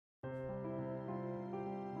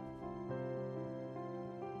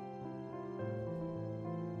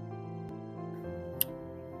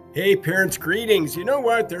Hey, parents, greetings. You know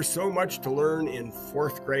what? There's so much to learn in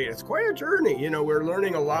fourth grade. It's quite a journey. We're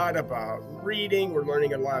learning a lot about reading, we're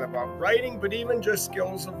learning a lot about writing, but even just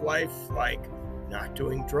skills of life like not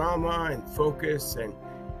doing drama and focus and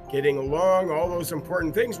getting along, all those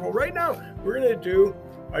important things. Well, right now, we're going to do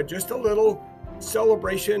just a little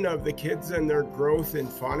celebration of the kids and their growth in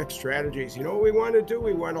phonics strategies. You know what we want to do?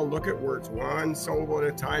 We want to look at words one syllable at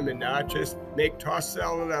a time and not just make tossed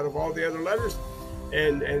salad out of all the other letters.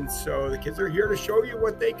 And so the kids are here to show you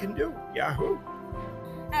what they can do. Yahoo!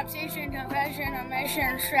 Abstation, confession,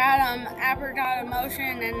 omission, stratum, apricot,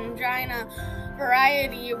 emotion, angina,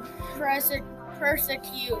 variety, persecute,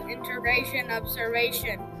 integration,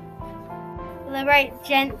 observation. Liberate,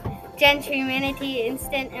 gentry, humanity,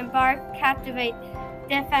 instant, embark, captivate,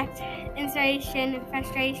 defect, insertion,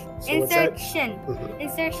 frustration,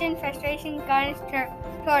 insertion, frustration, garnish,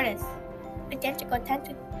 tortoise. Identical,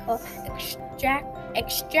 tentacle,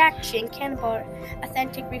 extraction, cannibal,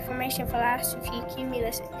 authentic, reformation, philosophy,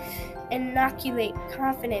 cumulus, inoculate,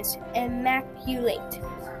 confidence, immaculate.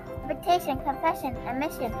 Invitation, confession,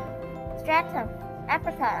 omission, stratum,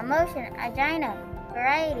 apricot, emotion, angina,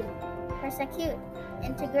 variety, persecute,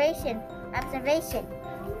 integration, observation.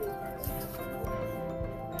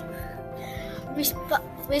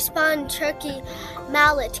 Respond, turkey,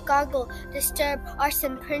 mallet, gargle, disturb,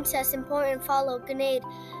 arson, princess, important, follow, grenade,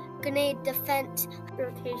 defense.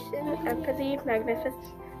 Rotation, empathy,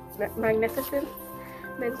 magnificence, maintenance,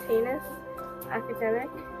 academic,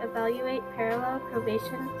 evaluate, parallel,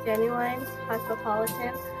 probation, genuine,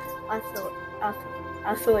 cosmopolitan,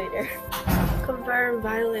 oscillator. Confirm,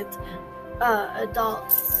 violent,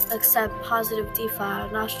 adult, accept, positive, defile,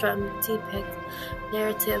 nostrum, depict,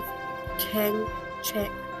 narrative,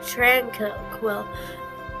 tranquil,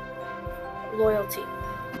 loyalty.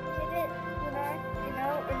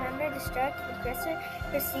 Remember, destruct, aggressor,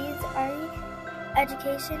 proceeds, RE,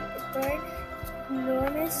 education, authority,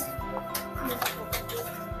 enormous,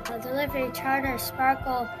 Delivery, charter,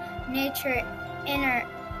 sparkle, nature, inner,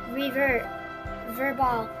 revert,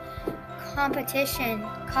 verbal, competition,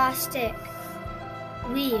 caustic,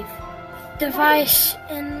 weave. Device,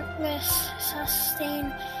 endless,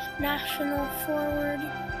 sustain, national, forward,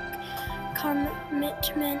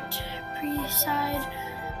 commitment, preside,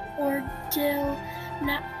 ordeal,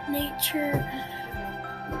 nature,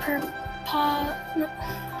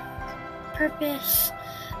 purpose,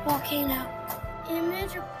 volcano.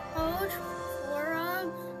 Image, approach,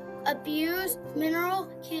 forum, abuse, mineral,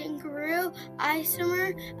 kangaroo,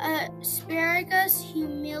 isomer, asparagus,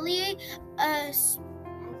 humiliate,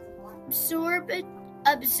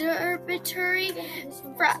 observatory,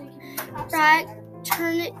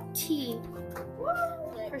 fraternity.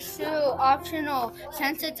 Pursue, optional,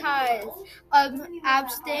 sensitize,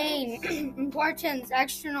 abstain, importance,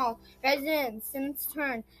 external, residence,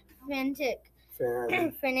 turn,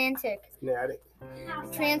 fanatic,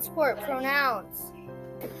 transport, pronouns.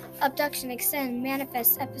 Abduction, extend,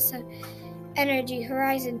 manifest, episode, energy,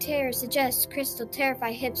 horizon, terror, suggest, crystal,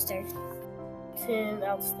 terrify, hipster.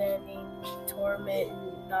 Outstanding, torment,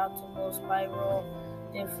 optimal, spiral,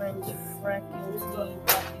 difference, frequency,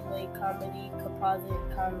 populate, comedy,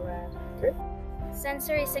 composite, comrade. Okay.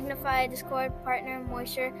 Sensory, signify, discord, partner,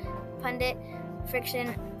 moisture, pundit,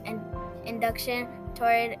 friction, and induction,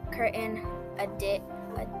 torrid, curtain,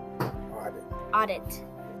 audit.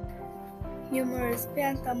 Humorous,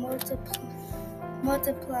 bantha,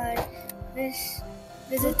 multiply,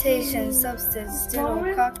 visitation, substance, diddle,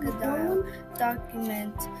 crocodile,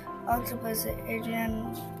 document, octopus,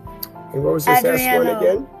 Adrian. And what was this last one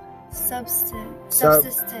again?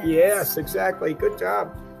 Subsistence. Yes, exactly. Good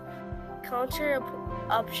job. Culture,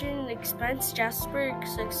 option, expense, Jasper,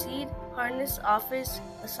 succeed, harness, office,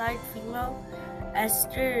 aside, female,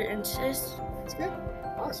 Esther, insist. That's good.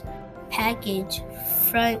 Awesome. Package,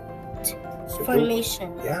 front,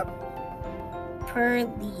 formation. Yep.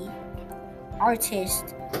 Pearly,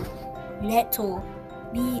 artist, nettle,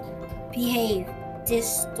 behave,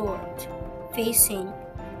 distort, facing,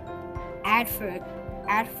 adverse,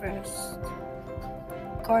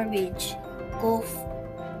 garbage, go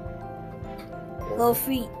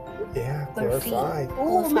free. Yeah, glorify.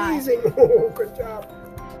 Oh, amazing. Oh, good job.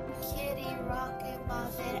 Kitty, rocket,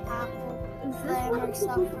 buffet, apple, glamour,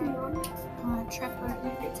 suffer, tripper,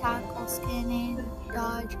 tackle, skinning,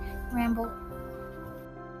 dodge, ramble.